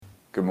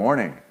Good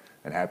morning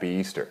and happy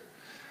Easter.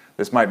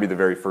 This might be the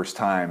very first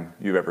time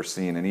you've ever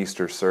seen an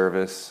Easter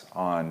service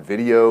on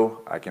video.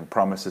 I can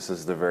promise this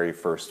is the very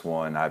first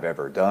one I've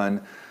ever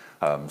done.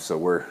 So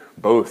we're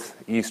both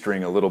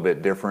Eastering a little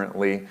bit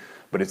differently,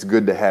 but it's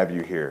good to have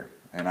you here.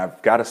 And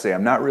I've got to say,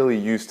 I'm not really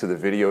used to the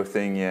video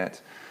thing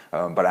yet,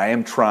 but I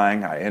am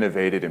trying. I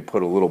innovated and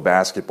put a little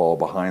basketball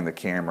behind the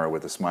camera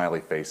with a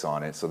smiley face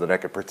on it so that I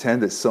could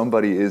pretend that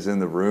somebody is in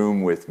the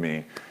room with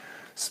me,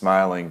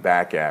 smiling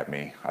back at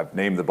me. I've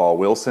named the ball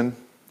Wilson,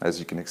 as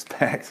you can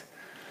expect,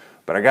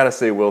 but I gotta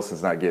say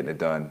Wilson's not getting it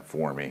done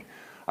for me.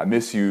 I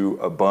miss you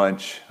a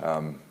bunch.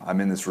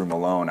 I'm in this room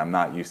alone. I'm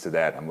not used to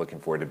that. I'm looking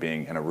forward to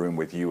being in a room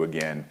with you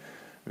again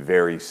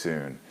very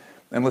soon.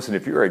 And listen,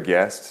 if you're a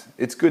guest,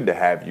 it's good to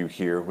have you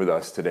here with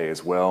us today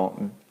as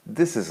well.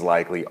 This is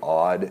likely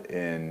odd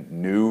and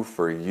new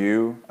for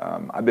you.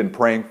 I've been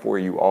praying for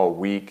you all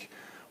week.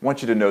 I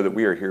want you to know that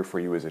we are here for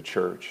you as a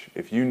church.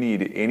 If you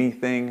need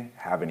anything,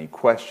 have any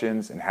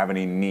questions, and have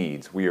any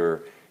needs, we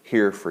are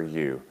here for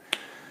you.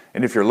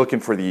 And if you're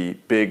looking for the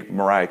big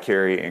Mariah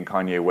Carey and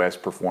Kanye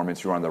West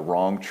performance, you're on the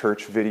wrong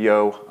church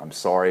video. I'm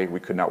sorry, we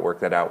could not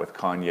work that out with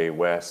Kanye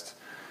West,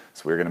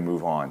 so we're going to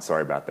move on.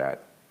 Sorry about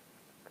that.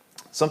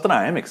 Something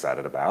I am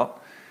excited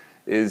about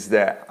is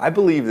that I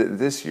believe that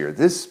this year,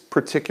 this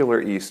particular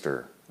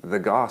Easter, the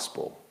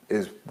gospel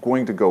is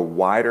going to go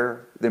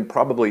wider than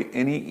probably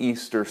any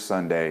Easter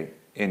Sunday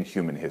in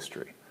human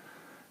history.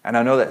 And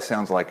I know that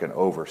sounds like an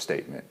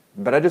overstatement,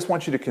 but I just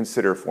want you to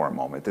consider for a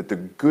moment that the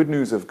good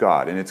news of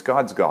God, and it's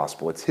God's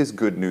gospel, it's His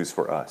good news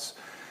for us.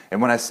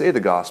 And when I say the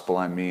gospel,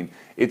 I mean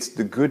it's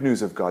the good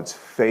news of God's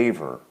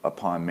favor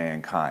upon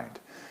mankind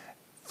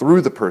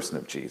through the person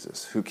of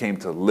Jesus, who came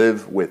to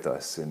live with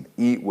us and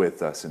eat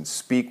with us and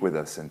speak with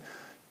us and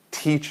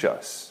teach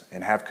us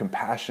and have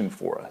compassion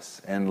for us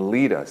and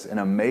lead us and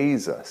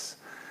amaze us.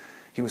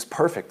 He was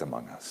perfect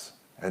among us.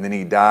 And then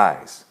He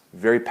dies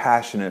very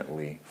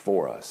passionately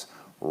for us,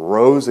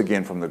 rose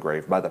again from the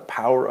grave by the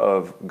power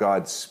of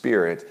God's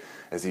Spirit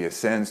as He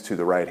ascends to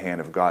the right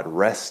hand of God,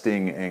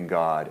 resting in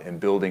God and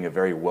building a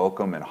very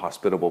welcome and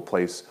hospitable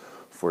place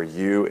for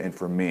you and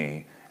for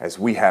me as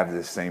we have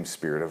this same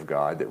Spirit of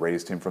God that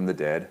raised Him from the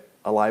dead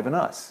alive in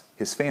us,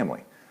 His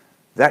family.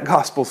 That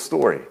gospel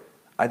story,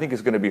 I think,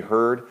 is going to be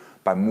heard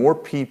by more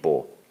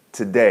people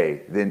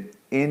today than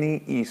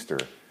any Easter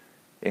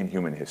in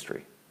human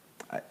history.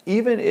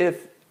 Even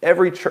if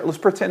every church, let's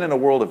pretend in a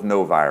world of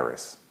no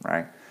virus,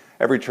 right?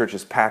 Every church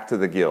is packed to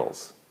the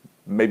gills,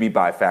 maybe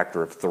by a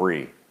factor of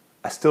 3.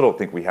 I still don't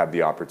think we have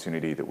the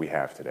opportunity that we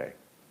have today.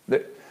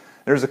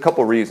 There's a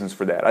couple reasons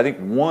for that. I think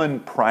one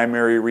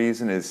primary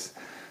reason is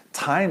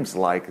times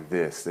like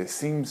this, it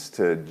seems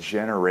to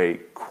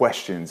generate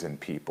questions in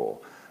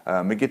people.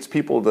 It gets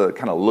people to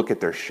kind of look at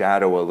their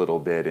shadow a little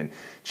bit and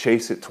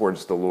chase it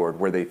towards the Lord,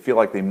 where they feel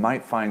like they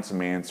might find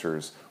some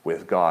answers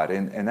with God.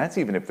 And that's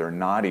even if they're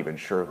not even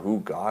sure who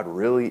God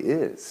really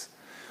is.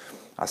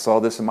 I saw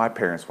this in my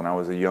parents when I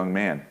was a young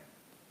man,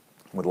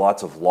 with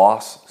lots of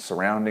loss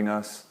surrounding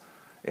us.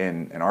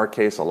 In our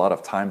case, a lot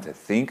of time to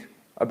think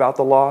about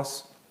the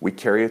loss, we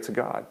carry it to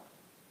God.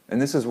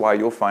 And this is why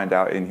you'll find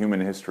out in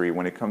human history,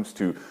 when it comes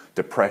to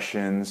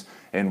depressions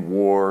and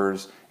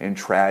wars and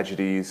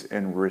tragedies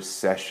and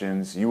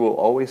recessions, you will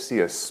always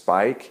see a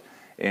spike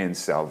in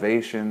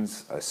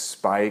salvations, a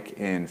spike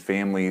in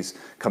families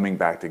coming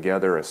back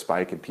together, a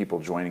spike in people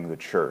joining the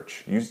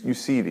church. You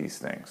see these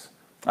things.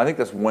 I think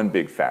that's one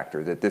big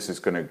factor, that this is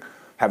going to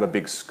have a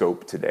big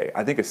scope today.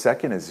 I think a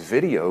second is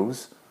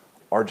videos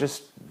are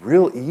just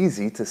real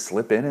easy to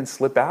slip in and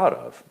slip out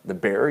of. The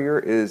barrier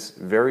is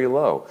very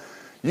low.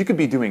 You could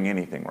be doing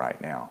anything right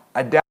now.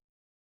 I doubt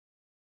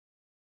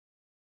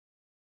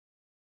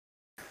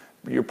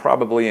you're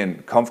probably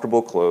in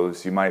comfortable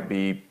clothes. You might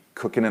be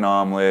cooking an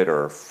omelet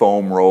or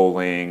foam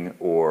rolling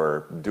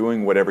or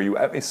doing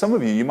whatever some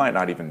of you might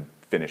not even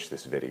finish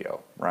this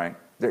video, right?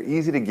 They're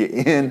easy to get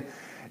in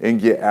and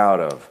get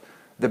out of.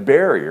 The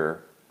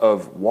barrier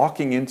of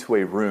walking into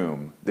a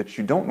room that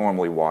you don't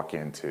normally walk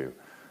into,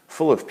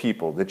 full of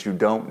people that you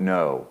don't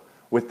know,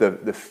 with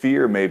the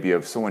fear maybe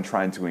of someone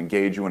trying to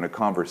engage you in a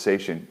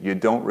conversation you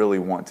don't really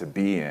want to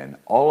be in,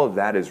 all of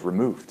that is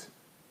removed.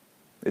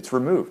 It's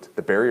removed.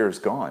 The barrier is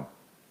gone.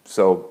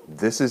 So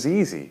this is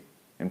easy.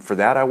 And for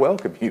that, I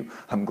welcome you.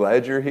 I'm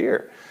glad you're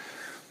here.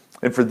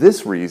 And for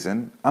this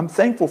reason, I'm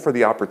thankful for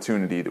the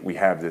opportunity that we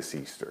have this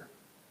Easter.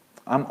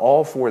 I'm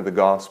all for the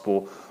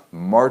gospel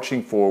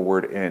marching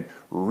forward and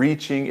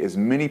reaching as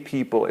many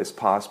people as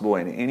possible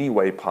in any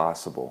way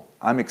possible.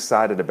 I'm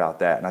excited about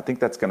that, and I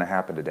think that's going to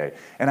happen today.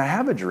 And I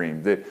have a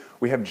dream that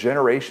we have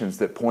generations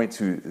that point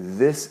to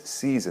this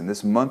season,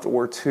 this month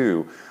or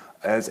two,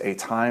 as a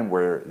time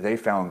where they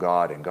found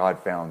God and God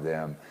found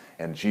them,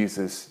 and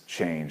Jesus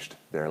changed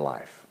their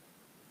life.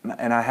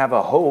 And I have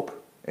a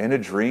hope and a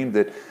dream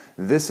that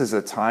this is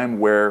a time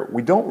where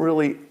we don't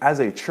really, as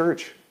a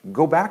church,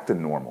 go back to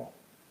normal.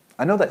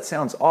 I know that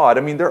sounds odd.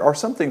 I mean, there are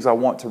some things I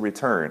want to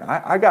return.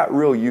 I got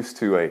real used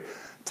to a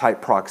tight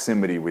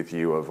proximity with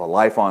you, of a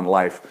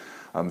life-on-life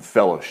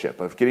fellowship,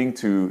 of getting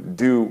to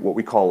do what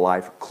we call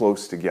life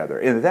close together.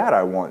 In that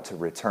I want to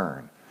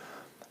return.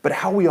 But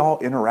how we all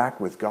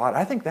interact with God,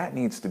 I think that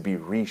needs to be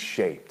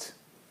reshaped.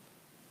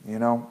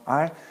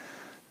 I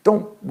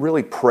don't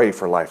really pray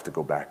for life to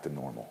go back to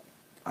normal.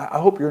 I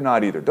hope you're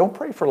not either. Don't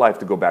pray for life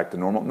to go back to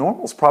normal.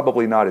 Normal's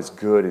probably not as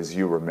good as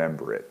you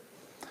remember it.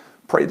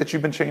 Pray that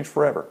you've been changed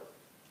forever.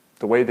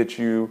 The way that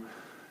you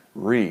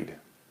read,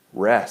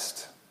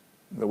 rest,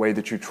 the way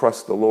that you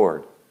trust the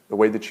Lord, the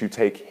way that you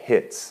take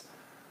hits,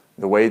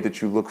 the way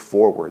that you look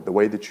forward, the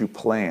way that you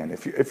plan.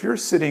 If you're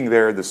sitting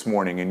there this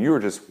morning and you're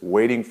just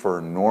waiting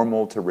for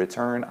normal to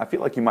return, I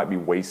feel like you might be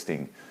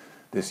wasting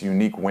this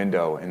unique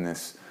window in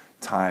this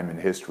time in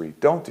history.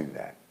 Don't do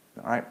that.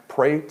 All right?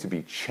 Pray to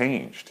be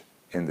changed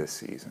in this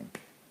season.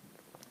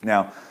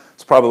 Now,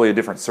 it's probably a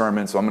different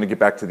sermon, so I'm going to get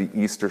back to the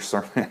Easter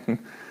sermon.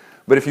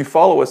 But if you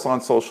follow us on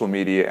social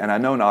media, and I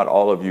know not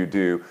all of you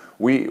do,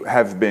 we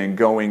have been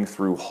going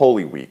through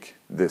Holy Week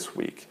this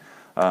week,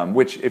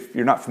 which, if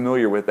you're not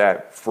familiar with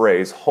that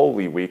phrase,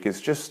 Holy Week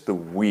is just the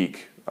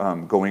week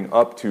going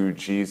up to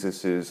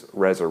Jesus'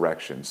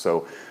 resurrection.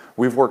 So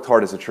we've worked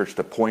hard as a church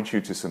to point you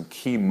to some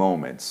key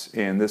moments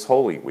in this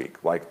Holy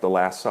Week, like the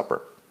Last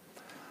Supper,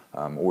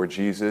 or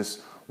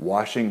Jesus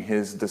washing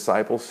his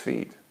disciples'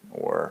 feet,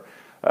 or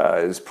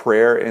his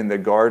prayer in the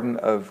Garden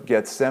of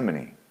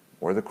Gethsemane,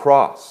 or the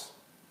cross.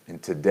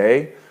 And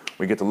today,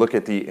 we get to look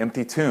at the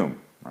empty tomb,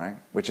 right?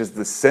 Which is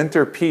the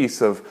centerpiece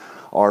of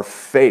our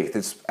faith.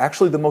 It's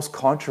actually the most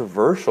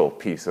controversial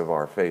piece of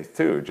our faith,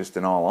 too, just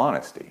in all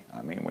honesty.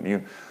 I mean, when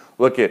you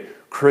look at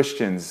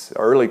Christians,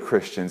 early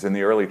Christians in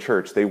the early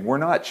church, they were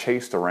not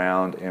chased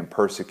around and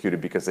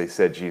persecuted because they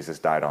said Jesus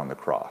died on the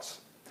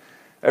cross.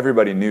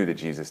 Everybody knew that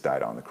Jesus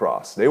died on the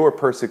cross. They were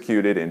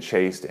persecuted and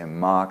chased and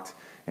mocked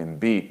and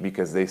beat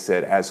because they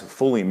said, as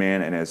fully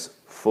man and as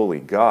fully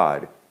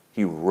God,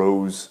 he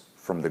rose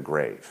from the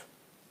grave.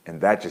 And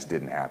that just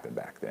didn't happen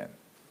back then.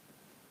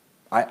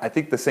 I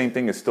think the same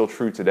thing is still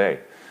true today.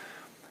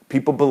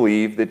 People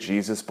believe that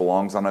Jesus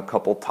belongs on a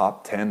couple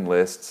top 10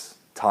 lists,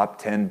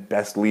 top 10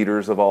 best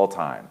leaders of all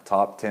time,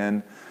 top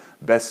 10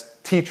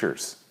 best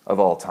teachers of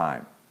all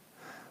time.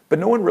 But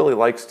no one really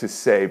likes to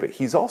say, but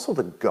he's also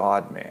the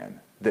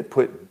God-man that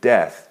put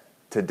death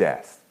to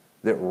death,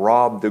 that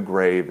robbed the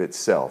grave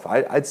itself.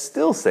 I'd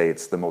still say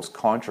it's the most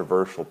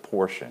controversial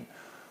portion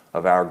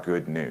of our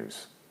good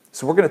news.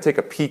 So we're going to take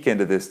a peek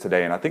into this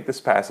today, and I think this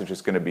passage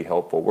is going to be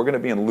helpful. We're going to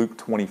be in Luke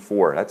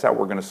 24. That's how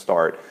we're going to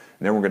start,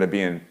 and then we're going to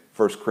be in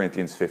 1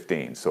 Corinthians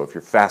 15. So if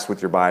you're fast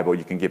with your Bible,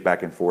 you can get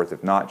back and forth.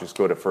 If not, just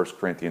go to 1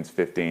 Corinthians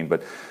 15.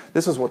 But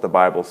this is what the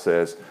Bible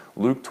says,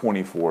 Luke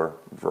 24,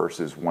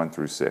 verses 1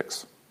 through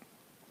 6.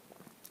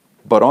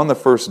 But on the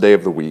first day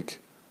of the week,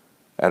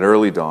 at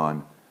early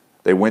dawn,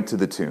 they went to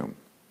the tomb,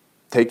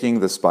 taking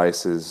the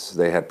spices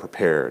they had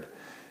prepared,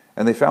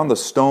 and they found the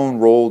stone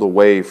rolled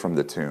away from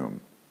the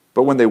tomb.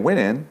 But when they went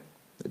in,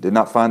 they did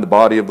not find the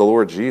body of the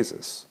Lord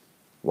Jesus.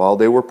 While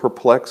they were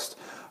perplexed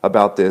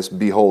about this,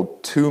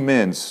 behold, two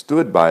men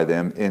stood by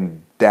them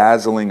in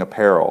dazzling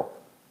apparel.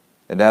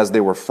 And as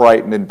they were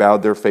frightened and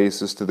bowed their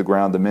faces to the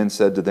ground, the men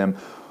said to them,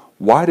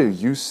 "Why do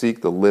you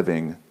seek the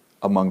living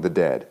among the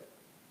dead?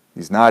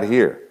 He's not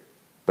here,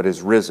 but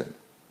is risen.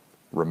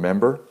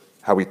 Remember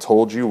how he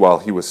told you while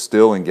he was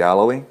still in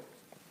Galilee?"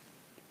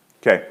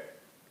 Okay,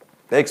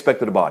 they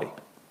expected a body.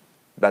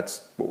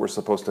 That's what we're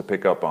supposed to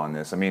pick up on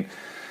this. I mean,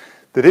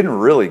 they didn't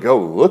really go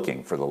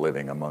looking for the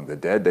living among the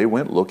dead. They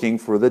went looking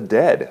for the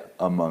dead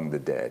among the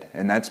dead.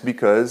 And that's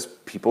because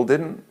people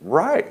didn't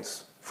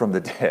rise from the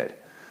dead.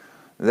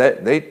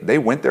 They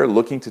went there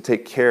looking to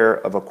take care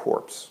of a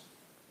corpse.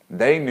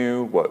 They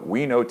knew what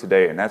we know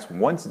today, and that's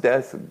once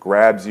death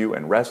grabs you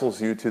and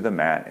wrestles you to the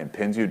mat and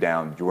pins you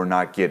down, you're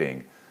not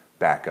getting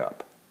back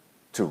up.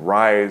 To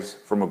rise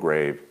from a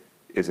grave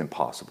is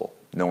impossible.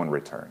 No one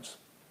returns.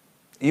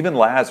 Even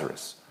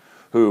Lazarus,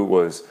 who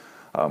was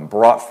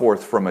brought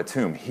forth from a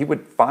tomb, he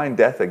would find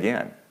death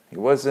again. He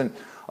wasn't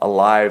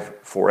alive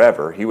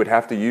forever. He would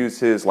have to use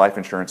his life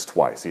insurance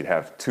twice. He'd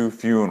have 2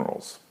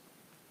 funerals.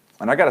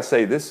 And I got to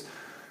say, this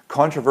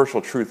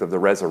controversial truth of the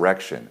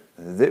resurrection,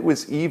 that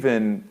was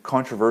even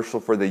controversial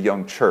for the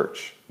young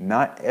church.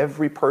 Not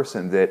every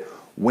person that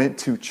went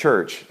to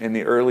church in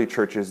the early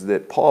churches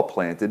that Paul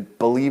planted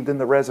believed in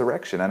the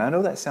resurrection. And I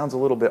know that sounds a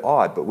little bit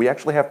odd, but we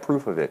actually have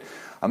proof of it.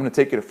 I'm going to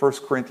take you to 1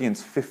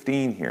 Corinthians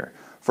 15 here.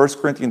 1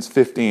 Corinthians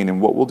 15, and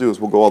what we'll do is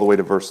we'll go all the way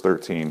to verse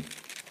 13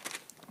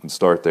 and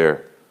start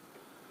there.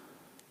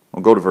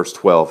 We'll go to verse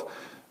 12.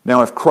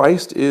 Now, if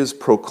Christ is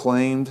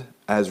proclaimed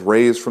as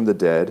raised from the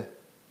dead,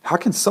 how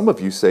can some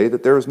of you say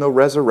that there is no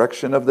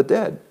resurrection of the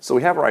dead? So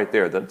we have right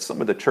there that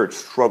some of the church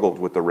struggled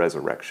with the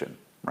resurrection,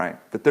 right?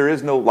 That there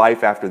is no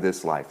life after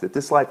this life, that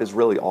this life is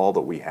really all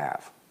that we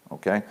have,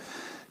 okay?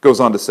 Goes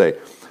on to say,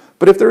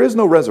 but if there is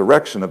no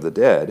resurrection of the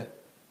dead,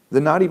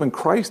 then not even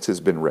Christ has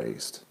been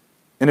raised.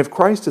 And if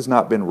Christ has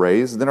not been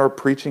raised, then our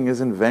preaching is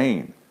in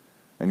vain,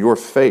 and your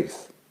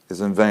faith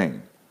is in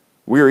vain.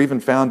 We are even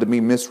found to be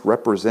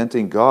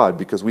misrepresenting God,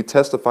 because we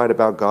testified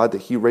about God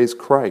that he raised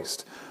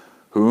Christ,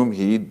 whom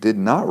he did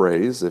not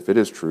raise, if it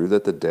is true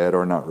that the dead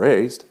are not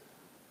raised.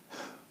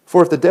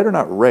 For if the dead are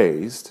not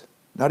raised,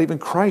 not even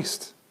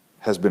Christ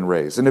has been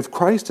raised. And if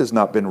Christ has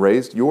not been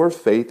raised, your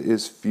faith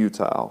is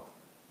futile,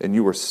 and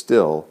you are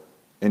still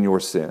in your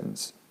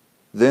sins.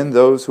 Then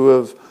those who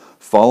have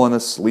fallen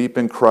asleep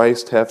in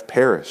Christ have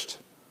perished.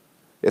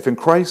 If in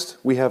Christ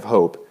we have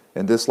hope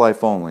in this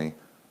life only,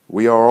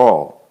 we are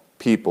all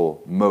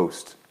people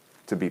most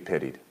to be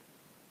pitied.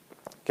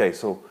 Okay,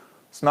 so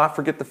let's not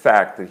forget the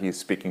fact that he's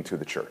speaking to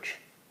the church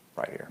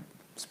right here.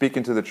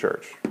 Speaking to the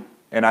church.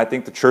 And I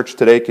think the church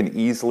today can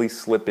easily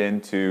slip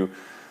into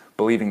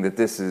believing that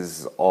this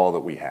is all that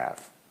we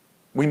have.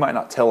 We might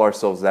not tell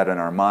ourselves that in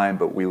our mind,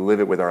 but we live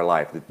it with our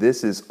life, that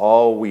this is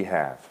all we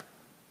have.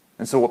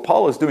 And so what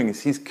Paul is doing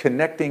is he's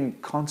connecting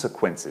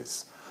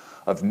consequences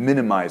of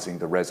minimizing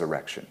the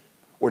resurrection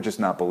or just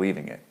not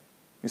believing it.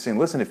 He's saying,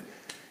 listen,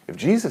 if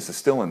Jesus is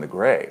still in the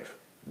grave,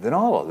 then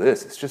all of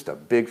this is just a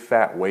big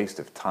fat waste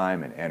of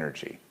time and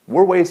energy.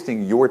 We're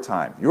wasting your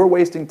time. You're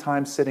wasting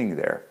time sitting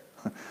there.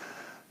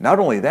 Not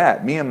only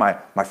that, me and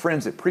my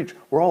friends that preach,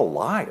 we're all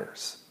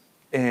liars.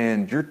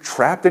 And you're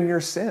trapped in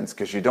your sins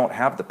because you don't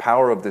have the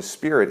power of the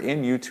Spirit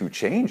in you to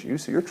change you,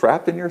 so you're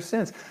trapped in your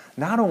sins.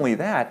 Not only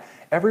that,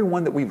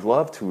 everyone that we've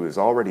loved who has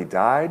already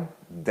died,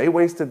 they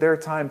wasted their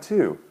time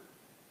too,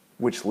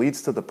 which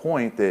leads to the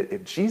point that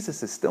if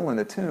Jesus is still in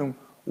the tomb,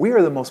 we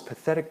are the most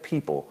pathetic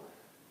people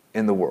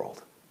in the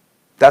world.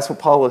 That's what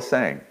Paul is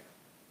saying.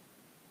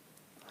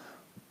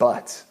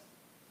 But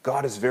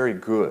God is very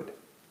good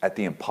at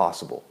the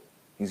impossible.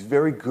 He's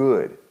very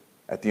good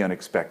at the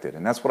unexpected.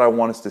 And that's what I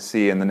want us to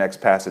see in the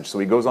next passage. So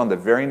he goes on the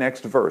very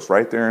next verse,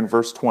 right there in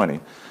verse 20.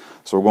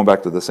 So we're going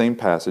back to the same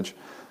passage.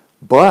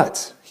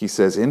 But, he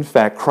says, in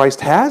fact,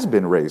 Christ has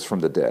been raised from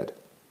the dead,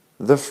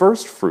 the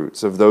first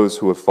fruits of those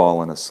who have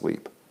fallen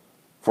asleep.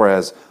 For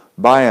as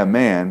by a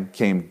man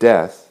came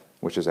death,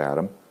 which is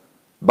Adam,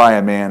 by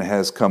a man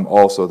has come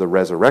also the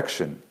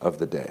resurrection of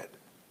the dead.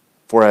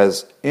 For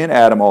as in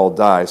Adam all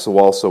die, so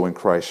also in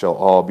Christ shall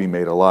all be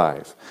made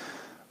alive.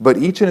 But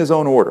each in his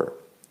own order.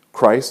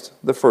 Christ,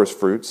 the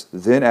firstfruits,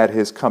 then at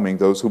his coming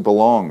those who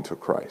belong to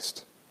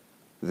Christ.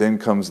 Then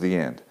comes the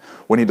end,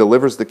 when he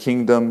delivers the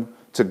kingdom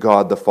to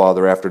God the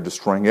Father after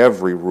destroying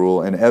every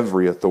rule and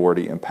every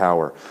authority and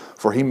power.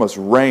 For he must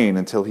reign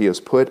until he has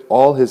put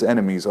all his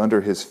enemies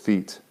under his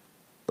feet.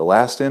 The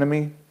last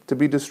enemy to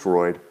be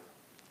destroyed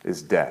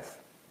is death.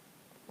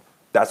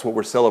 That's what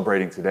we're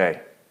celebrating today.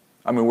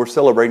 I mean, we're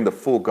celebrating the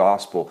full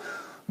gospel,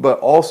 but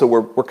also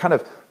we're kind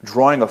of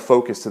drawing a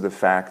focus to the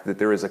fact that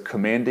there is a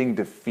commanding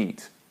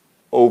defeat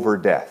over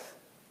death.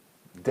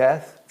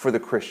 Death for the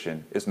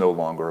Christian is no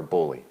longer a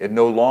bully. It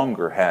no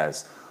longer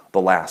has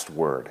the last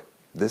word.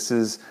 This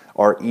is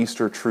our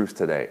Easter truth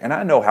today. And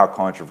I know how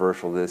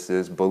controversial this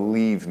is.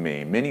 Believe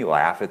me, many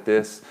laugh at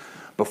this.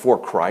 Before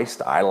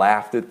Christ, I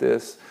laughed at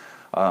this.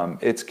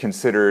 It's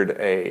considered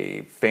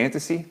a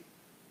fantasy,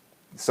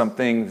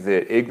 something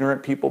that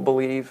ignorant people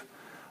believe,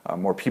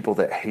 or people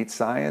that hate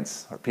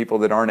science, or people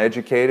that aren't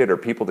educated, or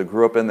people that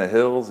grew up in the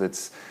hills.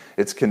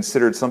 It's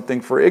considered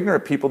something for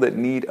ignorant people that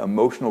need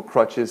emotional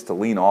crutches to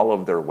lean all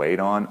of their weight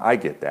on. I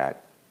get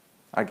that.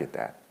 I get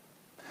that.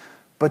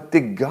 But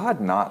did God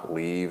not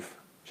leave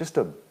just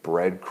a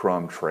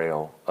breadcrumb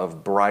trail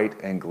of bright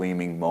and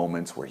gleaming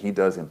moments where he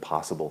does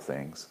impossible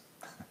things?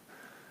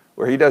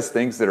 Where he does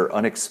things that are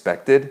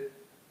unexpected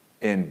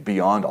and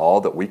beyond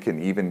all that we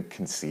can even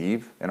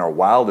conceive in our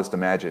wildest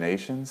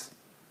imaginations?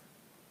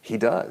 He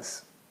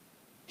does.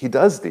 He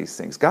does these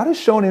things. God has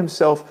shown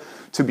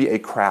himself to be a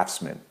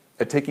craftsman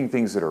at taking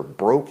things that are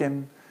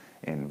broken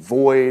and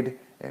void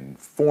and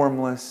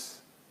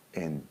formless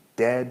and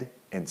dead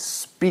and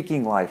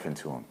speaking life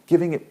into them,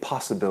 giving it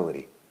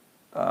possibility,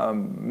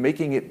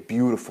 making it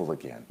beautiful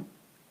again.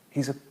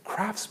 He's a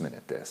craftsman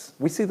at this.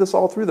 We see this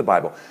all through the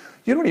Bible.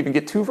 You don't even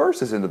get 2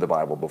 verses into the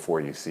Bible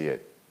before you see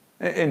it.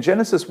 In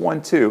Genesis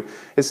 1:2,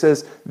 it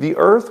says, "The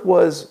earth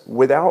was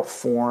without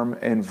form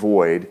and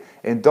void,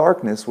 and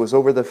darkness was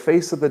over the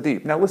face of the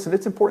deep." Now listen,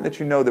 it's important that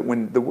you know that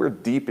when the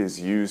word deep is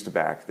used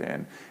back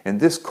then, in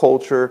this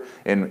culture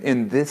and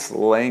in this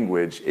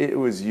language, it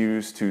was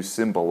used to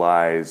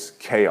symbolize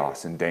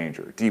chaos and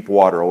danger. Deep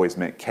water always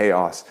meant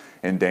chaos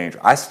and danger.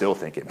 I still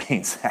think it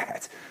means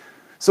that.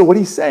 So what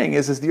he's saying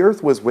is the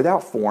earth was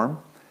without form,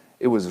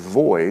 it was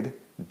void,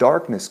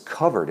 darkness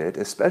covered it,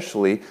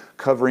 especially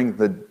covering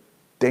the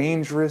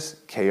dangerous,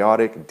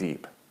 chaotic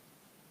deep.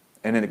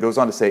 And then it goes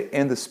on to say,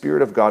 and the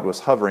Spirit of God was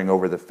hovering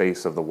over the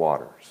face of the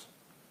waters.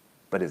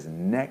 But his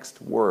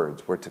next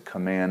words were to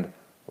command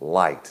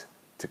light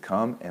to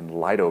come, and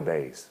light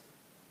obeys,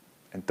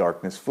 and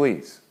darkness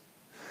flees.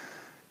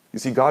 You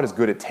see, God is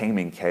good at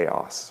taming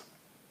chaos.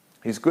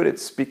 He's good at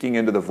speaking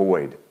into the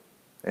void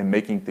and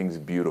making things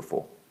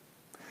beautiful.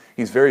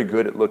 He's very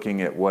good at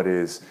looking at what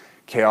is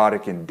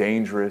chaotic and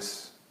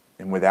dangerous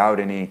and without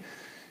any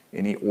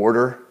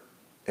order,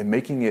 and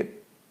making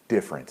it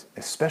different,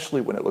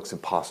 especially when it looks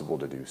impossible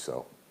to do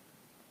so.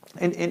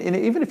 And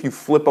even if you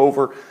flip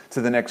over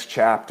to the next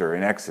chapter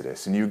in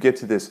Exodus and you get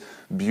to this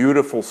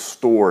beautiful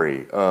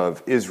story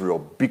of Israel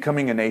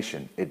becoming a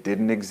nation, it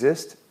didn't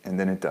exist and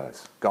then it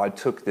does. God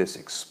took this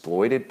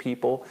exploited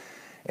people,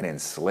 an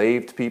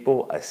enslaved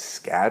people, a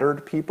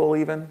scattered people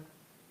even,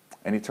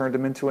 and he turned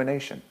them into a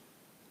nation.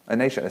 A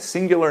nation, a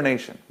singular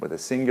nation with a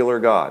singular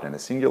God and a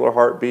singular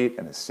heartbeat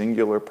and a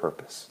singular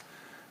purpose.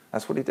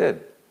 That's what he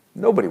did.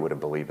 Nobody would have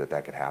believed that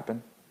that could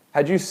happen.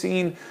 Had you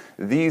seen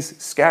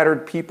these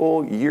scattered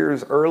people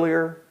years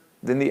earlier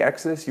than the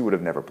Exodus, you would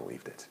have never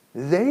believed it.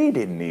 They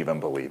didn't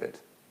even believe it.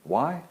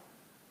 Why?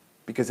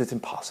 Because it's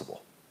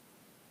impossible.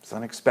 It's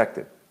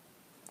unexpected.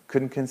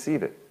 Couldn't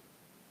conceive it.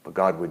 But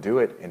God would do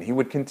it, and he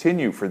would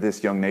continue for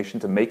this young nation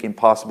to make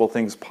impossible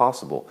things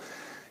possible.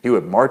 He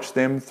would march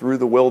them through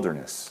the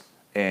wilderness,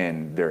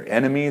 and their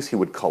enemies, he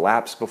would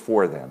collapse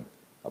before them.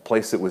 A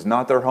place that was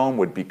not their home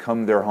would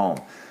become their home.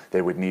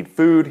 They would need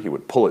food, he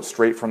would pull it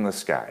straight from the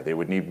sky. They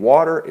would need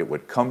water, it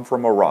would come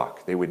from a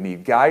rock. They would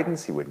need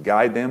guidance, he would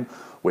guide them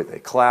with a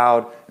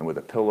cloud and with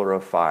a pillar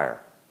of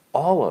fire.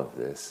 All of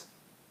this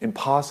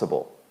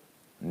impossible.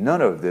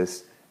 None of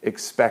this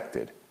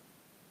expected.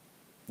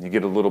 You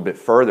get a little bit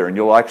further and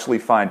you'll actually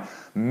find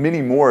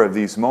many more of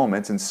these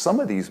moments, and some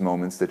of these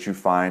moments that you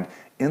find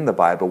in the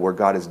Bible where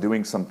God is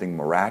doing something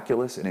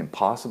miraculous and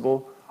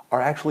impossible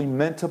are actually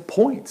meant to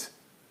point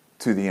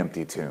to the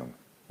empty tomb.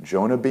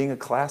 Jonah being a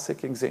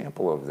classic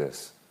example of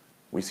this.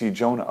 We see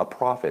Jonah, a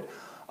prophet,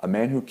 a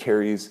man who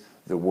carries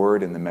the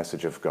word and the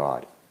message of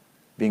God,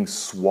 being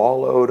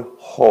swallowed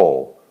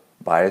whole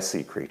by a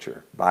sea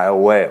creature, by a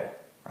whale,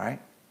 right?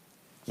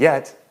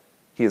 Yet,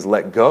 he is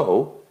let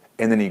go,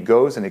 and then he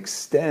goes and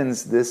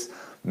extends this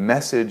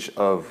message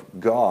of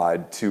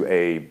God to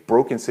a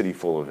broken city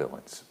full of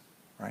villains.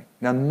 Right?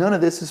 Now, none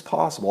of this is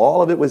possible.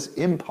 All of it was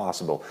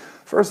impossible.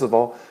 First of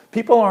all,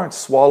 people aren't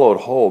swallowed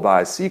whole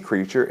by a sea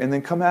creature and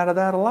then come out of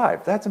that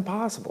alive. That's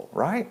impossible,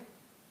 right?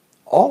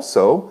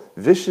 Also,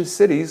 vicious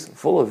cities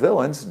full of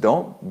villains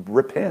don't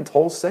repent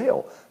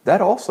wholesale.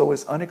 That also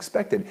is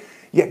unexpected.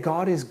 Yet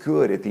God is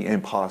good at the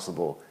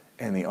impossible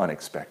and the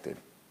unexpected.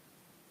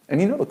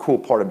 And you know the cool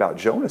part about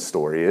Jonah's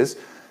story is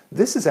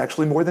this is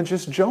actually more than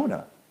just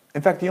Jonah.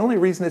 In fact, the only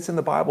reason it's in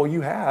the Bible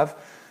you have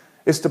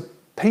is to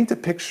paint a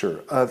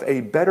picture of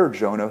a better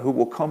Jonah who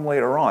will come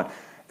later on,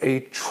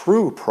 a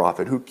true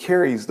prophet who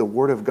carries the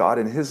word of God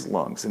in his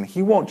lungs. And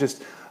he won't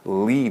just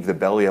leave the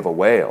belly of a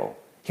whale.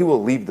 He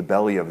will leave the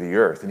belly of the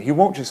earth. And he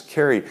won't just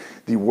carry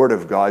the word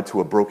of God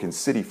to a broken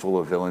city full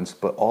of villains,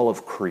 but all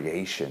of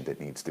creation that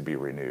needs to be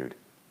renewed.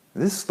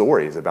 This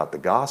story is about the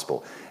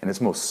gospel, and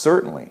it's most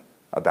certainly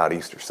about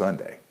Easter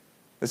Sunday.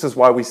 This is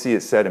why we see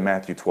it said in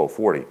Matthew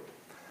 12:40,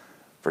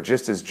 "For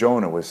just as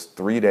Jonah was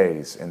 3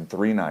 days and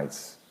 3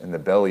 nights in the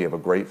belly of a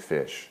great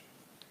fish,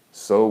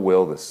 so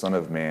will the Son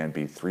of Man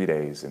be 3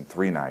 days and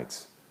 3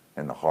 nights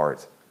in the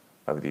heart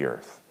of the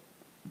earth."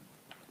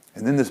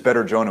 And then this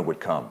better Jonah would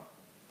come,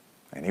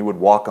 and he would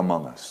walk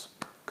among us,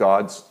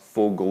 God's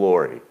full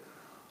glory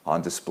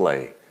on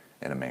display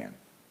in a man.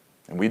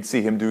 And we'd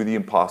see him do the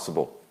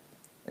impossible,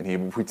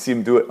 and we'd see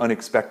him do it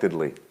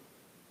unexpectedly.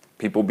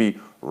 People be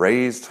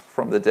raised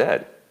from the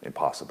dead,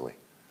 impossibly.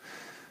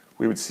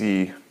 We would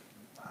see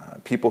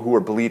people who were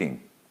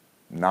bleeding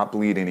not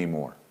bleed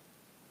anymore.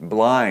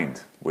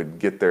 Blind would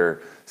get their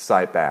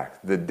sight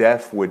back. The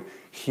deaf would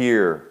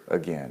hear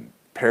again.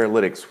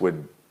 Paralytics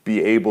would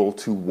be able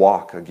to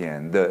walk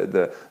again.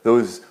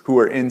 Those who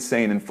are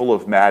insane and full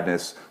of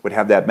madness would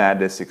have that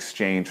madness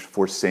exchanged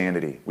for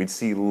sanity. We'd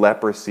see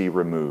leprosy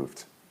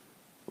removed.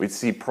 We'd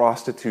see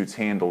prostitutes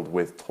handled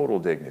with total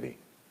dignity.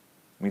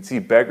 We'd see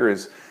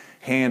beggars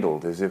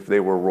handled as if they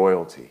were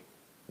royalty.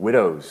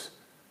 Widows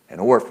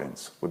and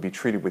orphans would be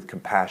treated with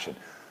compassion.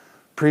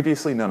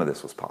 Previously, none of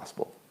this was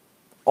possible.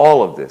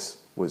 All of this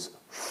was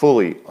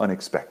fully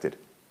unexpected.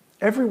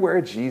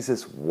 Everywhere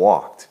Jesus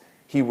walked,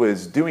 he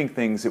was doing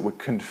things that would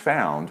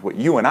confound what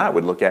you and I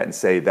would look at and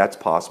say, that's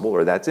possible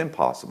or that's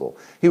impossible.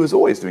 He was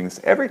always doing this.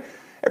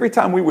 Every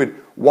time we would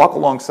walk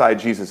alongside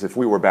Jesus, if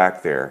we were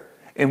back there,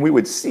 and we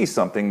would see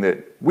something that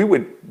we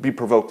would be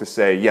provoked to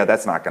say, yeah,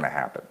 that's not going to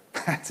happen.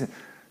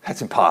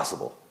 That's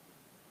impossible.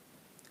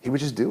 He would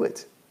just do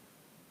it.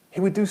 He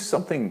would do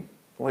something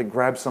like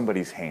grab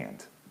somebody's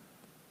hand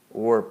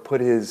or put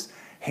his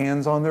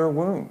hands on their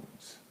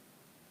wounds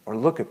or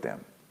look at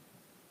them,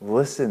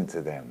 listen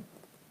to them,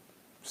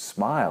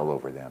 smile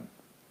over them.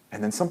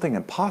 And then something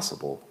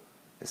impossible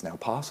is now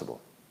possible.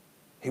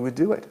 He would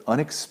do it.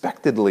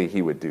 Unexpectedly,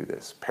 he would do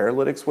this.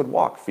 Paralytics would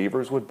walk,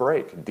 fevers would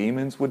break,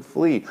 demons would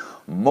flee,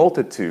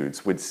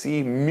 multitudes would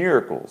see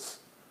miracles.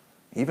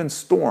 Even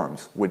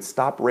storms would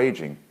stop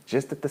raging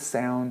just at the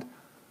sound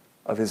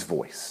of his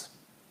voice.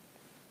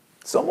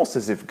 It's almost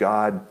as if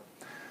God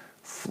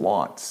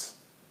flaunts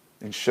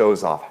and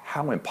shows off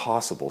how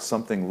impossible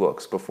something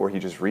looks before he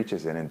just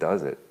reaches in and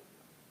does it.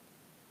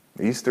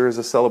 Easter is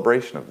a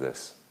celebration of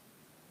this.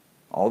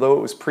 Although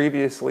it was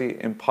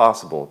previously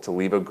impossible to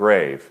leave a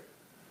grave,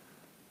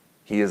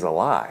 he is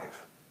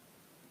alive,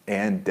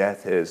 and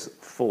death has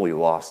fully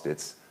lost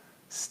its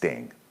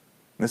sting.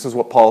 This is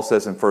what Paul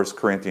says in 1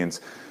 Corinthians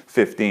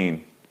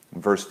 15,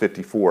 verse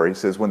 54. He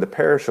says, when the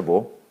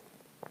perishable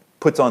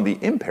puts on the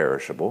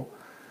imperishable,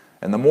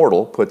 and the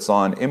mortal puts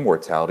on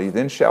immortality,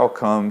 then shall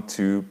come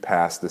to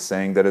pass the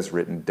saying that is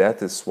written,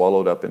 death is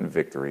swallowed up in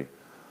victory.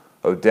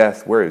 O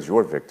death, where is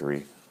your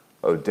victory?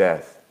 O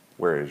death,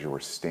 where is your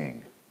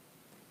sting?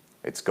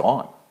 It's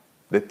gone.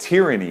 The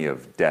tyranny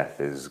of death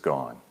is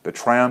gone. The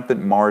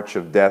triumphant march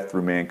of death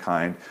through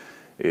mankind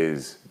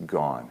is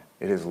gone.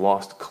 It has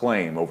lost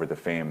claim over the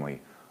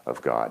family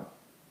of God.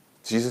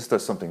 Jesus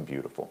does something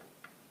beautiful.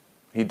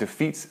 He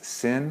defeats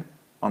sin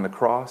on the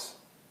cross,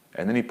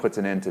 and then he puts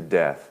an end to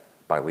death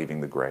by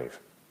leaving the grave.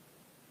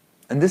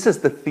 And this is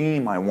the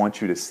theme I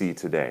want you to see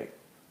today.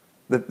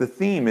 The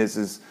theme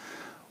is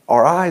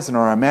our eyes and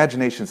our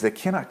imaginations, they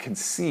cannot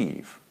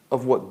conceive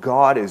of what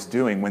God is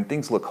doing when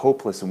things look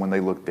hopeless and when they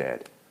look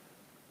dead.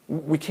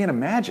 We can't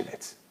imagine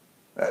it.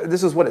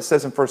 This is what it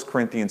says in 1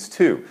 Corinthians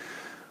 2.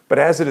 But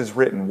as it is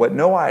written, what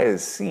no eye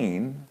has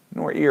seen,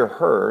 nor ear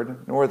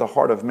heard, nor the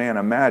heart of man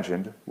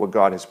imagined, what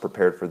God has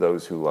prepared for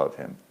those who love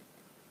him.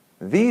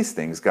 These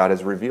things God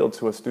has revealed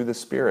to us through the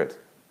Spirit.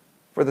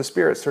 For the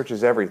Spirit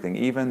searches everything,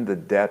 even the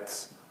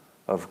depths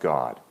of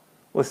God.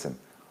 Listen,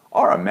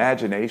 our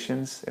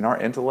imaginations and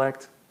our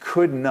intellect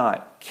could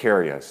not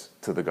carry us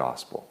to the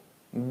gospel.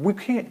 We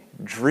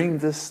can't dream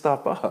this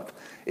stuff up.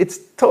 It's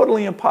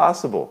totally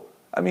impossible.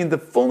 I mean, the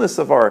fullness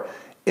of our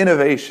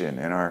innovation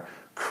and our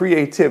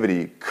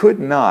creativity could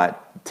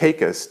not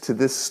take us to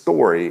this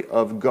story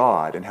of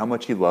God and how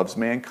much he loves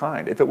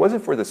mankind. If it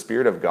wasn't for the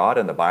Spirit of God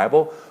in the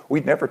Bible,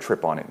 we'd never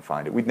trip on it and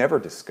find it. We'd never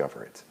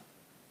discover it.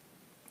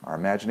 Our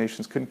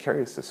imaginations couldn't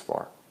carry us this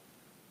far.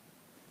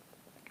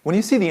 When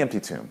you see the empty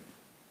tomb,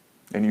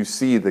 and you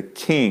see the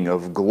King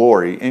of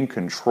glory in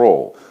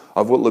control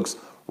of what looks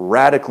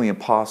radically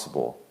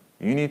impossible,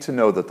 you need to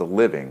know that the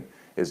living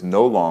is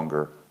no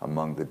longer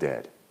among the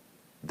dead.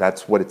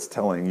 That's what it's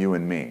telling you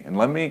and me. And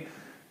let me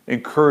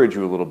encourage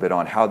you a little bit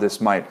on how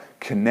this might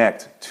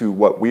connect to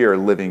what we are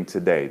living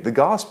today. The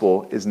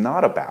gospel is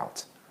not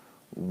about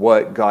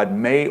what God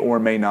may or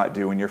may not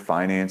do in your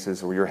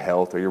finances or your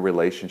health or your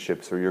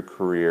relationships or your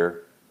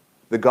career.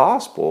 The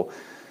gospel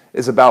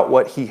is about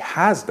what he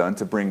has done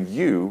to bring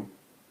you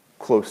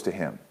close to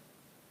him.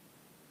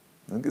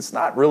 It's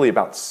not really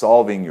about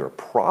solving your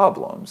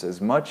problems as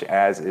much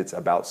as it's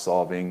about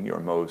solving your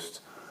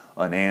most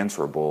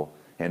unanswerable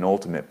and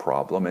ultimate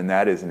problem, and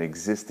that is an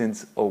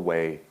existence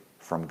away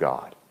from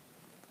God.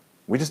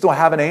 We just don't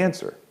have an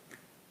answer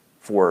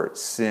for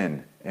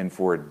sin and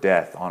for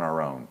death on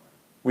our own.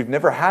 We've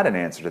never had an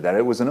answer to that.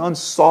 It was an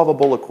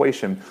unsolvable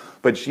equation,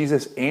 but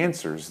Jesus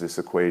answers this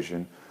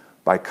equation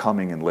by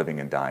coming and living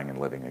and dying and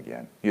living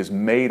again. He has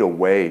made a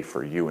way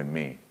for you and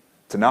me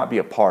to not be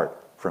apart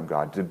from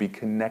God, to be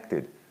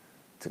connected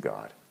to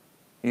God.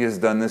 He has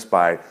done this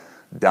by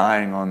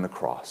dying on the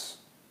cross,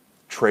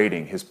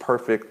 trading his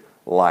perfect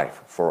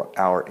life for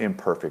our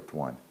imperfect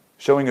one,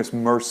 showing us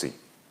mercy,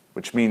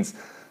 which means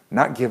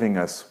not giving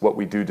us what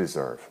we do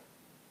deserve,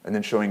 and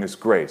then showing us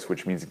grace,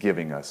 which means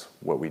giving us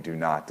what we do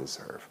not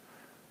deserve.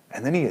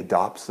 And then he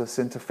adopts us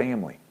into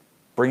family,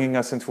 bringing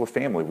us into a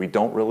family we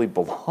don't really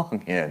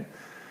belong in.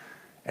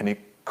 And he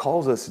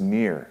calls us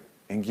near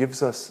and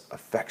gives us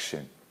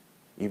affection,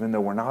 even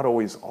though we're not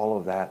always all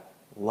of that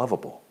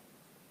lovable.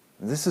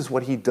 This is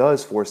what he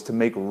does for us to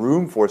make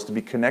room for us to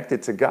be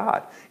connected to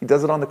God. He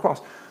does it on the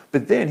cross.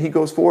 But then he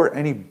goes forward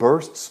and he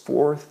bursts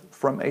forth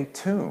from a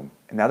tomb.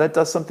 And now that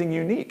does something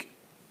unique.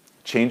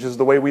 Changes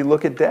the way we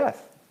look at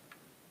death.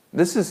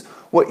 This is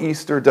what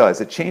Easter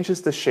does. It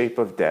changes the shape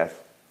of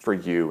death for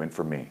you and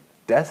for me.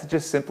 Death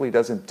just simply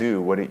doesn't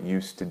do what it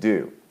used to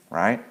do,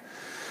 right?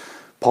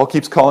 Paul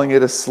keeps calling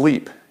it a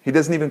sleep. He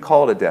doesn't even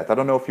call it a death. I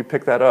don't know if you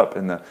pick that up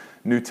in the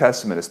New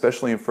Testament,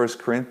 especially in 1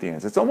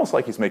 Corinthians. It's almost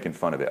like he's making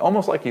fun of it,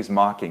 almost like he's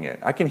mocking it.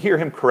 I can hear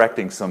him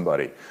correcting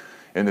somebody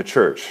in the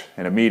church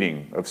in a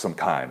meeting of some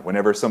kind.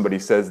 Whenever somebody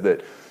says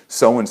that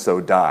so-and-so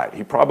died,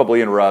 he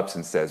probably interrupts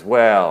and says,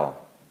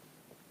 well,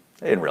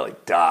 they didn't really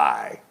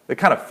die. They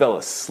kind of fell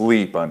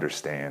asleep,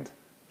 understand?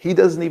 He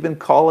doesn't even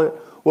call it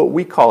what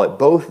we call it.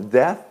 Both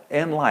death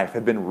and life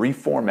have been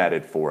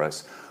reformatted for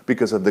us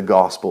because of the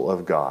gospel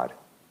of God.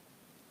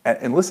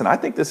 And listen, I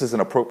think this is an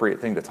appropriate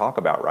thing to talk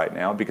about right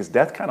now because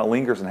death kind of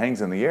lingers and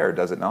hangs in the air,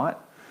 does it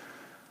not?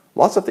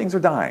 Lots of things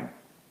are dying.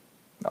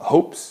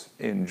 Hopes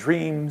and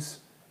dreams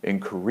and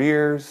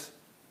careers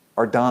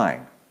are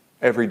dying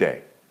every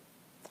day.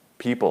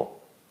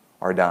 People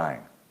are dying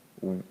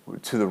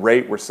to the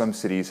rate where some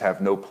cities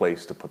have no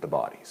place to put the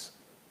bodies,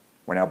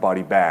 where now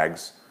body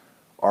bags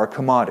are a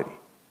commodity.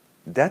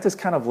 Death is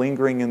kind of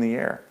lingering in the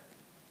air.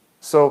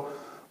 So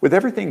with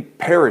everything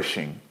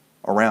perishing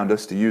around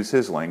us, to use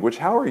his language,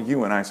 how are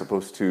you and I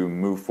supposed to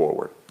move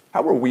forward?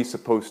 How are we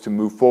supposed to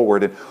move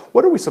forward? And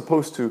what are we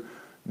supposed to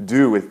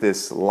do with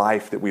this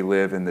life that we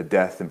live and the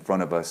death in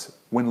front of us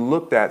when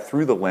looked at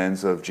through the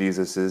lens of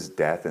Jesus'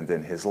 death and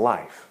then his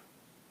life?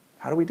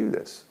 How do we do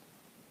this?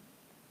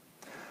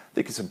 I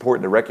think it's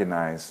important to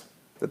recognize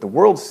that the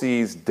world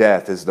sees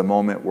death as the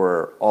moment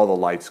where all the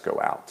lights go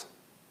out.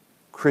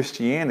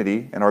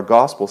 Christianity and our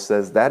gospel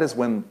says that is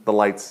when the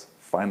lights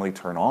finally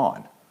turn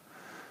on,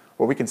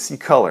 where we can see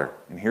color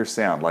and hear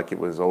sound like it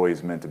was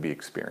always meant to be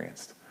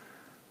experienced,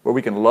 where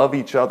we can love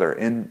each other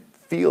and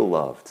feel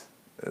loved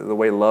the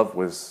way love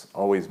was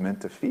always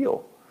meant to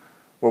feel,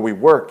 where we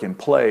work and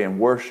play and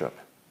worship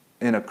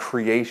in a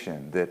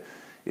creation that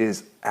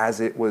is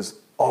as it was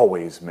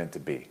always meant to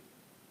be.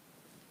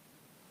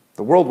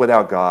 The world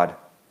without God,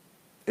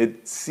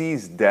 it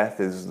sees death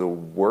as the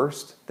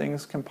worst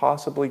things can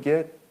possibly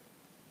get.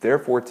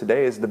 Therefore,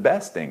 today is the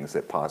best things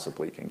that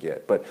possibly can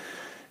get. But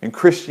in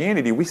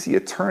Christianity, we see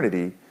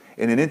eternity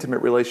in an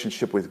intimate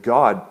relationship with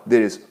God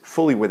that is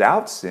fully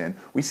without sin.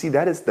 We see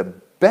that as the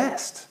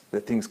best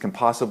that things can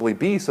possibly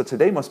be. So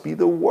today must be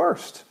the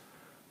worst,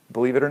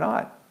 believe it or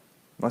not.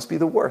 Must be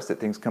the worst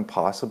that things can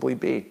possibly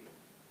be.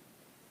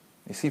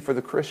 You see, for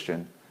the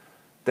Christian,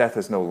 death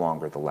is no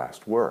longer the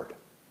last word.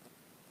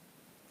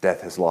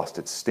 Death has lost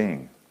its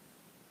sting.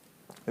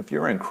 If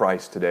you're in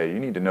Christ today, you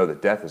need to know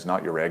that death is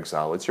not your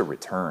exile, it's your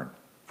return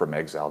from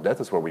exile.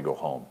 Death is where we go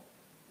home.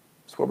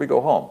 It's where we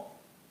go home.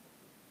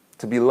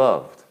 To be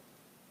loved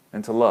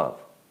and to love,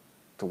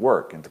 to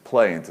work and to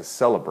play and to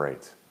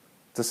celebrate.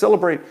 To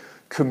celebrate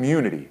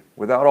community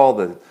without all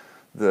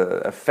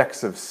the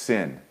effects of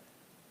sin.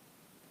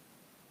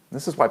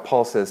 This is why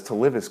Paul says to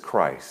live is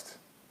Christ,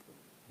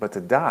 but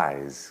to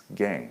die is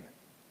gain.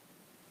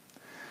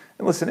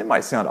 And listen, it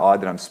might sound odd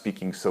that I'm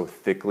speaking so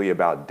thickly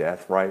about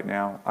death right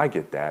now. I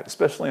get that,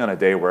 especially on a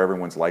day where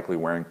everyone's likely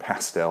wearing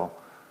pastel.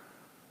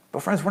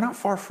 But friends, we're not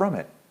far from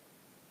it.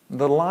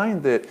 The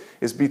line that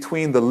is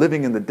between the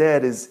living and the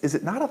dead, is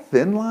it not a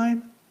thin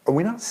line? Are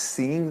we not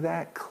seeing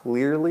that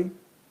clearly?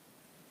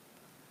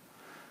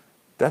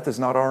 Death is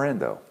not our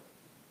end, though.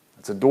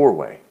 It's a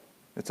doorway.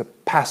 It's a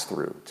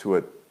pass-through to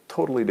a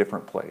totally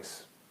different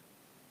place.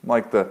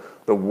 Like the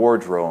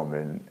wardrobe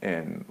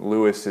in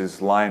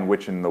Lewis's Lion,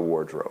 Witch, and the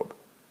Wardrobe.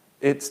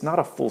 It's not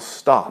a full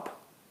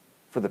stop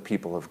for the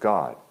people of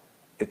God.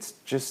 It's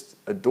just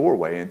a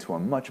doorway into a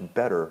much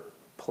better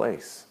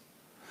place.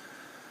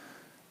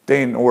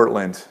 Dane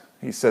Ortland,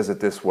 he says it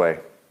this way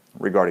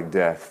regarding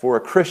death. For a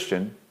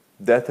Christian,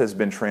 death has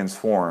been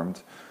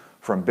transformed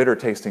from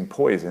bitter-tasting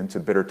poison to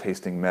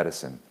bitter-tasting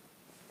medicine.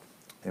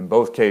 In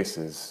both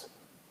cases,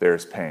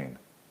 there's pain.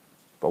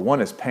 But one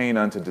is pain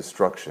unto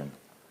destruction,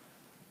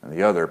 and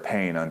the other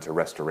pain unto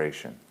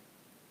restoration.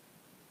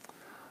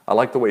 I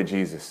like the way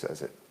Jesus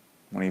says it.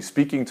 When he's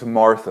speaking to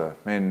Martha,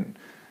 and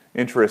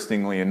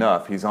interestingly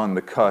enough, he's on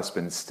the cusp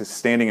and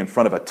standing in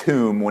front of a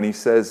tomb when he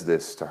says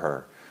this to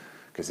her,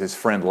 because his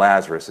friend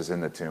Lazarus is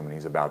in the tomb and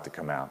he's about to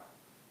come out.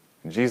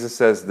 And Jesus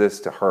says this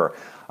to her,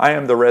 I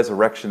am the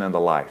resurrection and the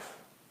life.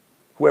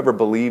 Whoever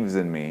believes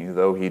in me,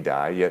 though he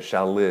die, yet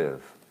shall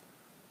live.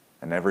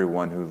 And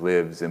everyone who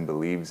lives and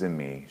believes in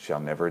me shall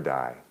never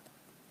die.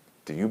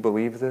 Do you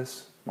believe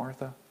this,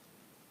 Martha?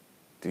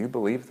 Do you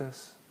believe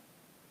this?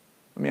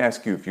 Let me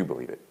ask you if you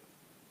believe it.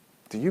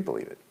 Do you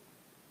believe it?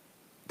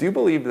 Do you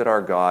believe that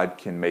our God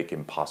can make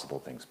impossible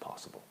things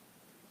possible?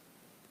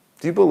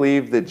 Do you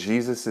believe that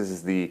Jesus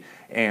is the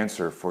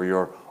answer for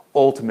your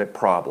ultimate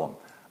problem?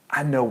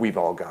 I know we've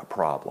all got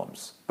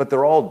problems, but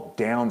they're all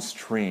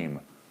downstream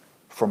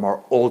from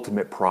our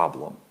ultimate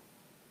problem,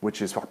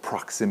 which is our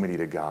proximity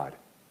to God.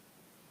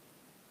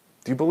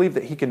 Do you believe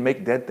that he can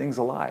make dead things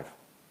alive?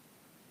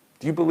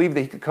 Do you believe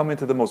that he could come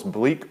into the most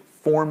bleak,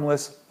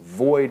 formless,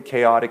 void,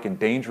 chaotic, and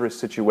dangerous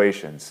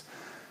situations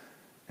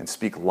and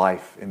speak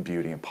life and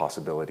beauty and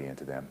possibility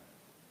into them?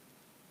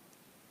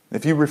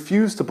 If you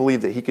refuse to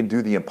believe that he can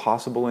do the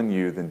impossible in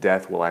you, then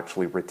death will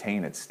actually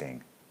retain its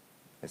sting.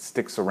 It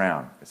sticks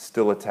around. It's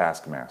still a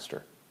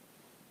taskmaster.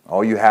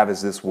 All you have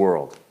is this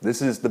world.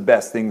 This is the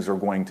best things are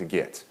going to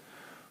get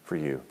for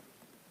you.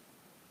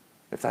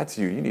 If that's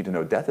you, you need to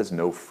know death is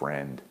no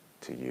friend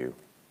to you.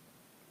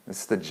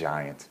 It's the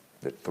giant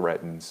that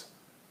threatens,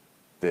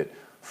 that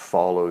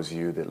follows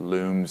you, that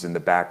looms in the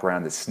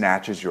background, that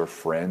snatches your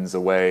friends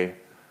away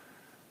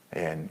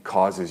and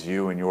causes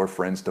you and your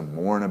friends to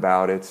mourn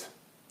about it.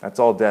 That's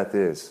all death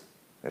is.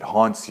 It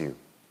haunts you.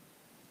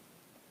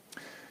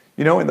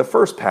 You know, in the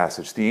first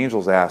passage, the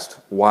angels asked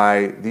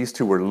why these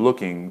two were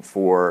looking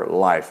for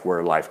life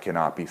where life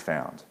cannot be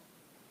found.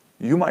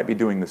 You might be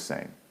doing the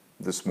same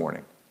this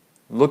morning.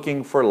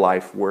 Looking for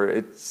life where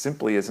it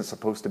simply isn't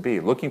supposed to be.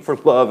 Looking for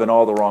love in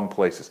all the wrong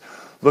places.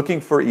 Looking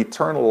for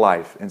eternal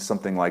life in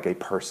something like a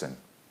person.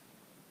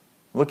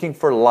 Looking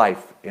for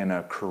life in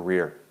a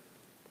career,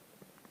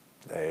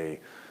 a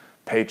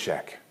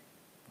paycheck,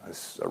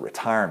 a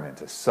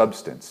retirement, a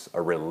substance,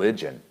 a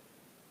religion.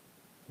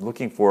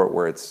 Looking for it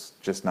where it's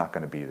just not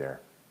going to be there.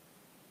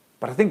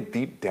 But I think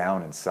deep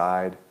down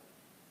inside,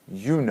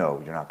 you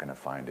know you're not going to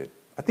find it.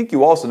 I think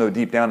you also know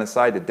deep down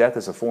inside that death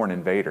is a foreign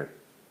invader.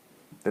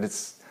 That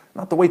it's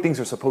not the way things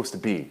are supposed to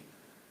be.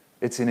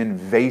 It's an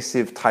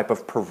invasive type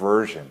of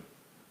perversion.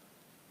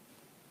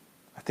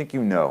 I think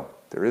you know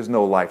there is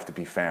no life to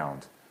be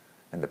found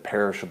in the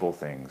perishable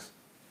things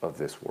of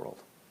this world.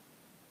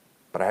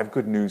 But I have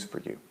good news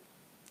for you.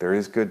 There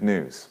is good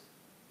news.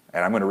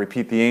 And I'm going to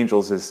repeat the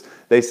angels as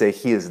they say,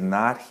 he is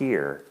not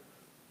here,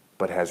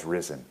 but has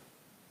risen.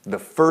 The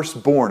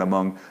firstborn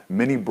among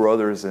many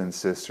brothers and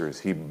sisters,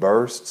 he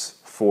bursts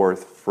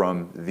forth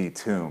from the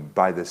tomb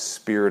by the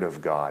Spirit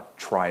of God,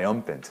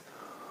 triumphant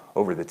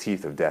over the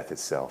teeth of death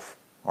itself.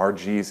 Our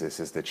Jesus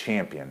is the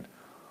champion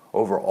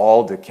over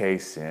all decay,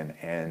 sin,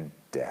 and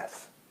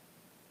death.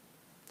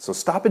 So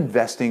stop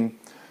investing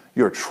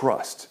your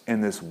trust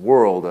in this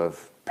world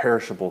of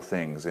perishable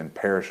things in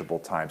perishable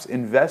times.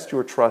 Invest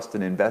your trust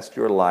and invest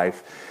your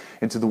life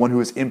into the one who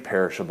is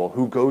imperishable,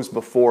 who goes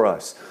before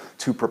us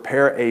to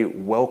prepare a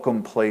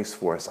welcome place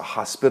for us, a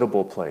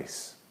hospitable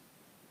place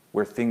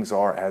where things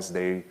are as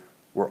they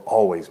were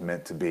always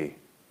meant to be.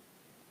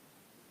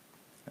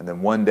 And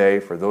then one day,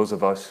 for those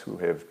of us who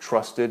have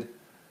trusted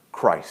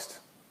Christ,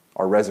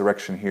 our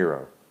resurrection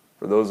hero,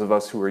 for those of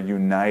us who are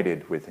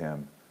united with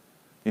him,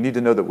 you need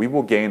to know that we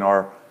will gain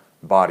our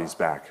bodies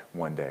back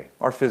one day,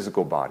 our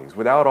physical bodies,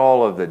 without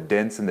all of the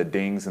dents and the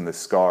dings and the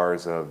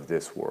scars of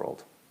this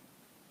world.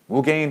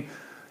 We'll gain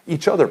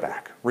each other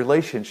back,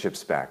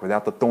 relationships back,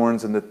 without the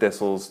thorns and the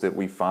thistles that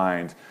we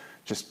find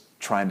just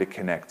trying to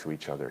connect to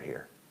each other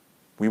here.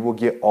 We will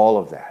get all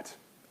of that.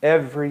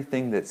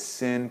 Everything that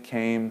sin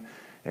came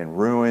and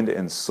ruined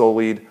and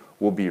sullied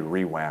will be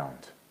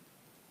rewound.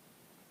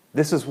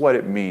 This is what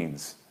it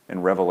means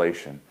in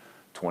Revelation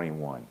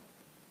 21.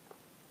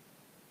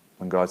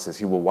 When God says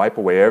he will wipe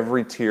away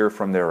every tear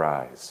from their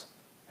eyes,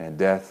 and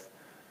death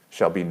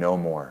shall be no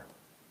more.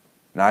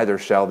 Neither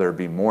shall there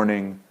be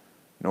mourning,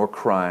 nor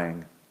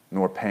crying,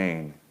 nor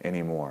pain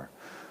anymore.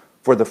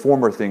 For the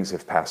former things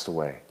have passed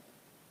away.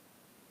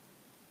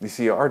 You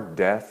see, our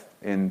death,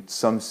 in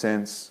some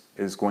sense,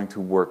 is going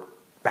to work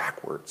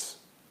backwards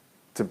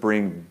to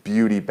bring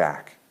beauty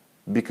back,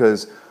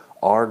 because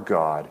our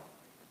God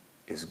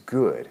is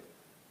good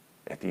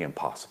at the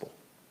impossible.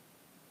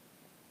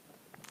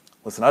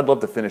 Listen, I'd love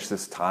to finish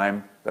this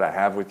time that I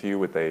have with you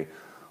with a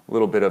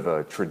little bit of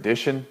a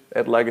tradition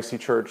at Legacy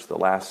Church. The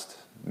last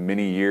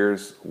many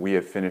years, we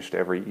have finished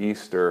every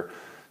Easter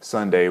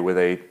Sunday with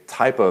a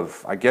type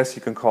of, I guess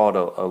you can call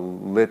it a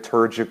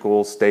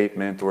liturgical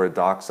statement or a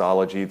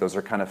doxology. Those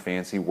are kind of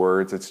fancy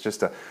words. It's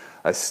just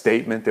a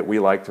statement that we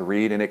like to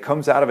read, and it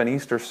comes out of an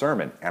Easter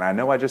sermon. And I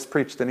know I just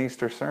preached an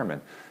Easter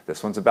sermon.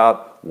 This one's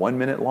about 1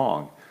 minute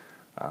long,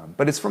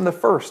 but it's from the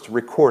first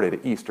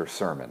recorded Easter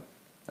sermon.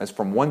 It's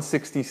from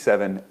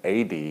 167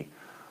 AD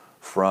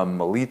from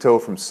Melito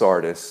from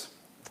Sardis.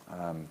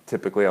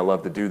 Typically, I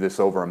love to do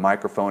this over a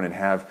microphone and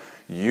have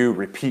you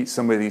repeat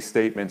some of these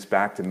statements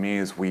back to me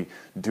as we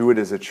do it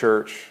as a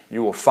church.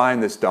 You will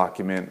find this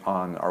document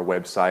on our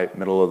website,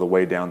 middle of the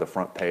way down the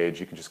front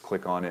page. You can just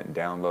click on it and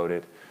download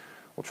it.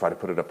 We'll try to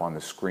put it up on the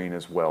screen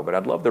as well. But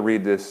I'd love to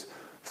read this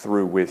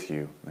through with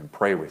you and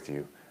pray with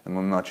you,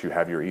 and let you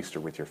have your Easter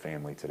with your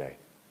family today.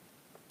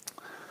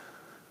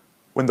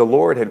 When the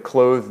Lord had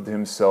clothed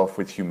himself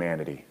with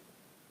humanity,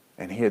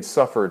 and he had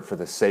suffered for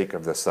the sake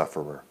of the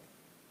sufferer,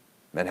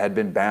 and had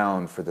been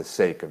bound for the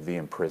sake of the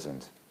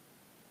imprisoned,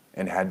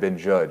 and had been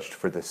judged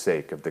for the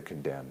sake of the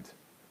condemned,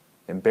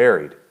 and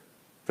buried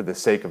for the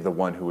sake of the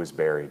one who was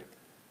buried,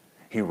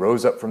 he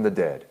rose up from the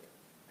dead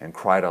and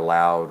cried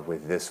aloud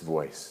with this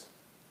voice,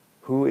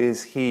 "Who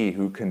is he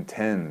who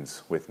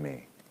contends with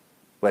me?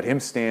 Let him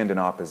stand in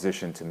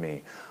opposition to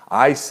me.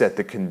 I set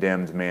the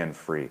condemned man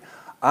free.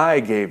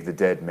 I gave the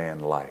dead man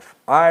life.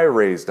 I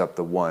raised up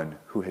the one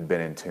who had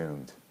been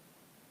entombed.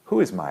 Who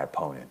is my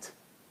opponent?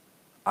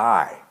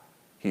 I,"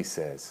 he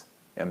says,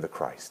 "am the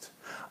Christ.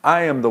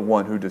 I am the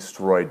one who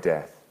destroyed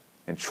death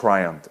and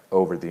triumphed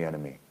over the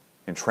enemy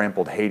and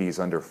trampled Hades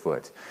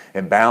underfoot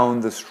and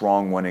bound the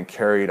strong one and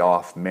carried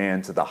off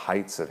man to the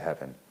heights of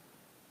heaven.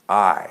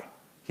 I,"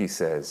 he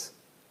says,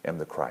 "am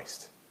the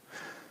Christ.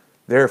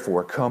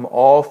 Therefore, come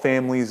all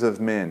families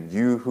of men,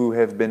 you who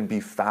have been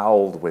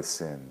befouled with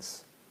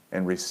sins,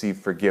 and receive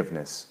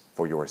forgiveness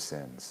for your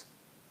sins.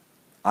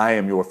 I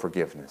am your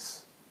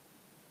forgiveness.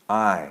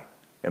 I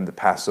am the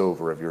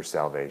Passover of your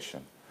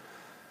salvation.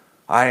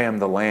 I am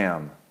the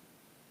Lamb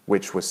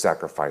which was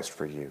sacrificed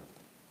for you.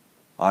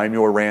 I am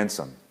your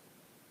ransom.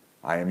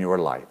 I am your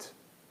light.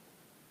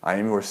 I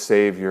am your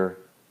Savior.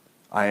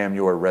 I am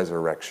your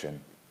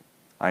resurrection.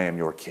 I am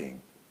your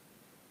King.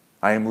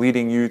 I am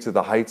leading you to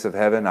the heights of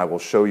heaven. I will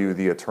show you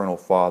the eternal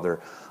Father.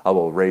 I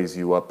will raise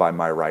you up by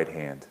my right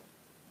hand.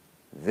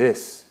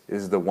 This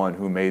is the one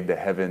who made the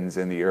heavens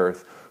and the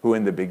earth, who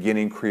in the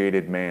beginning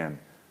created man,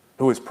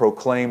 who is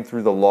proclaimed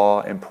through the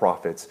law and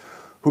prophets,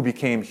 who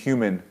became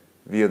human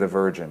via the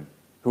Virgin,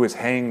 who is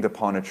hanged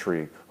upon a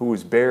tree, who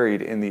was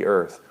buried in the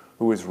earth,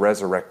 who was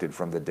resurrected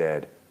from the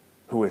dead,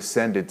 who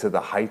ascended to the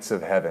heights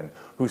of heaven,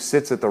 who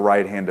sits at the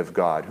right hand of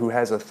God, who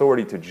has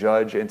authority to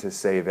judge and to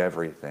save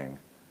everything,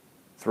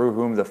 through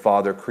whom the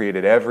Father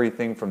created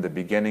everything from the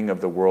beginning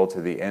of the world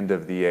to the end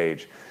of the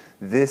age.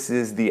 This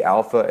is the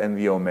Alpha and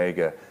the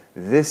Omega.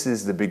 This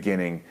is the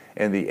beginning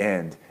and the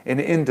end, an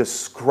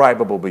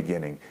indescribable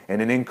beginning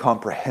and an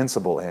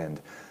incomprehensible end.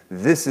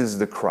 This is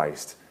the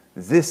Christ.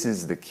 This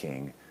is the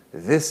King.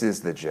 This is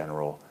the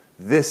General.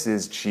 This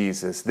is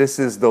Jesus. This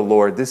is the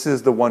Lord. This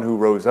is the one who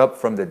rose up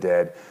from the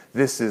dead.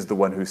 This is the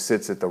one who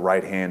sits at the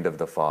right hand of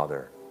the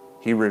Father.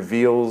 He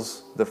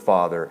reveals the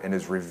Father and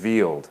is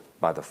revealed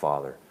by the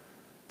Father.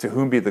 To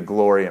whom be the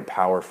glory and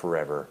power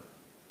forever.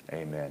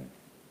 Amen.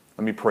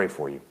 Let me pray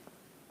for you.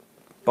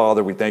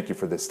 Father, we thank you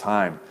for this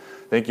time.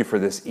 Thank you for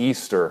this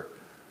Easter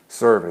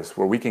service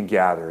where we can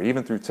gather,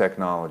 even through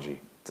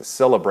technology, to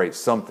celebrate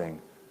something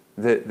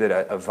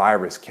that a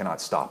virus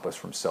cannot stop us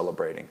from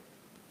celebrating.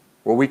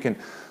 Where we can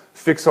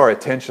fix our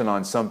attention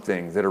on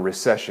something that a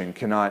recession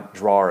cannot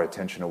draw our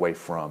attention away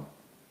from.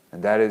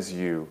 And that is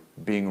you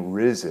being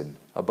risen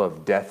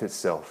above death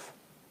itself,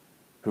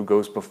 who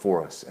goes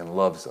before us and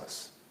loves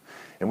us.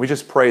 And we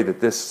just pray that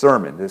this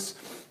sermon, this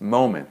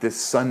moment, this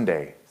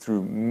Sunday,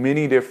 through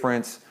many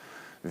different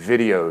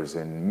videos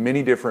and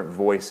many different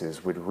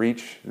voices would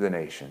reach the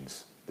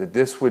nations. That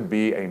this would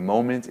be a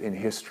moment in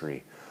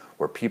history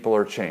where people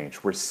are changed,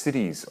 where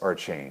cities are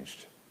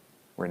changed,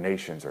 where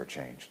nations are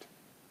changed.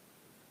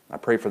 I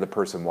pray for the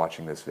person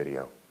watching this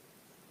video.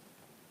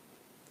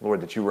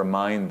 Lord, that you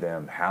remind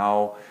them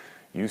how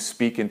you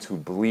speak into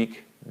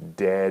bleak,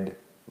 dead,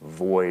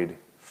 void,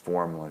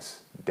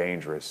 formless,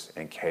 dangerous,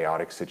 and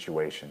chaotic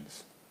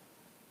situations.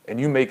 And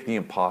you make the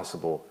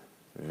impossible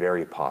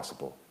very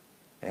possible.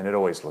 And it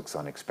always looks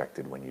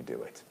unexpected when you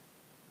do it.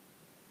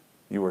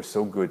 You are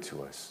so good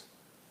to us.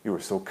 You are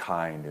so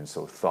kind and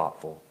so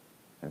thoughtful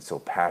and so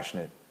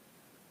passionate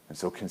and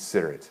so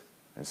considerate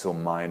and so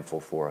mindful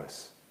for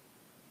us.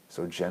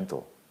 So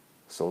gentle,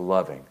 so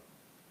loving.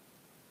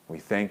 We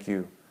thank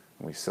you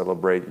and we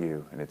celebrate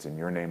you, and it's in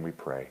your name we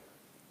pray.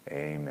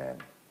 Amen.